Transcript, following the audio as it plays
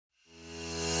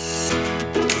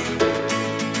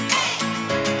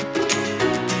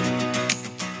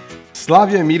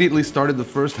Slavia immediately started the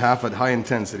first half at high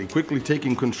intensity, quickly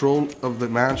taking control of the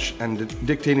match and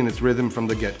dictating its rhythm from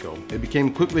the get-go. It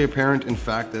became quickly apparent, in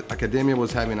fact, that Academia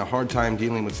was having a hard time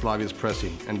dealing with Slavia's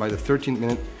pressing, and by the 13th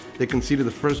minute, they conceded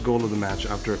the first goal of the match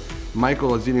after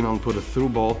Michael Azilinon put a through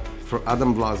ball for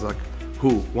Adam Vlasak,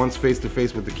 who, once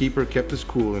face-to-face with the keeper, kept his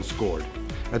cool and scored.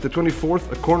 At the 24th,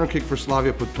 a corner kick for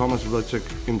Slavia put Tomas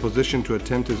Vlecek in position to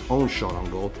attempt his own shot on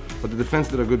goal, but the defense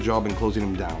did a good job in closing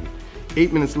him down.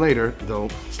 8 minutes later, though,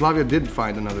 Slavia did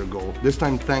find another goal, this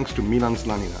time thanks to Milan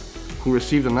Slanina, who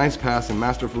received a nice pass and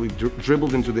masterfully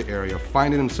dribbled into the area,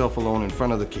 finding himself alone in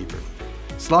front of the keeper.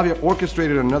 Slavia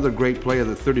orchestrated another great play at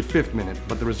the 35th minute,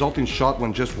 but the resulting shot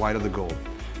went just wide of the goal.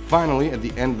 Finally, at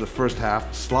the end of the first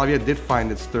half, Slavia did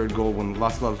find its third goal when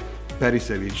Vaslav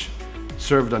Perisevic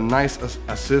served a nice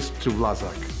assist to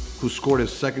Vlasak, who scored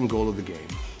his second goal of the game.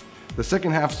 The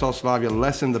second half saw Slavia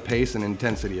lessen the pace and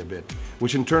intensity a bit,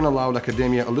 which in turn allowed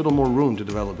Academia a little more room to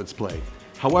develop its play.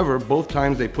 However, both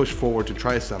times they pushed forward to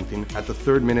try something, at the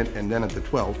 3rd minute and then at the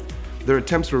 12th, their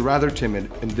attempts were rather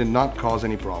timid and did not cause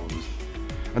any problems.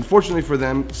 Unfortunately for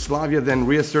them, Slavia then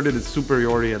reasserted its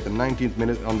superiority at the 19th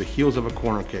minute on the heels of a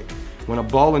corner kick, when a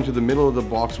ball into the middle of the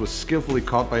box was skillfully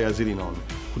caught by Azilinon,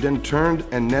 who then turned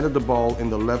and netted the ball in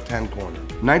the left-hand corner.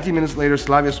 90 minutes later,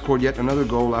 Slavia scored yet another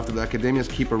goal after the Academia's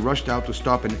keeper rushed out to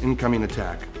stop an incoming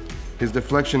attack. His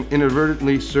deflection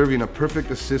inadvertently serving a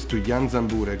perfect assist to Jan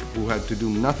Zamburek, who had to do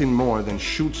nothing more than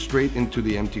shoot straight into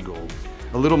the empty goal.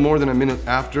 A little more than a minute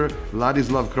after,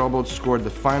 Ladislav Krobot scored the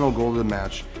final goal of the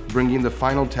match, bringing the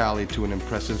final tally to an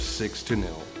impressive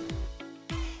 6-0.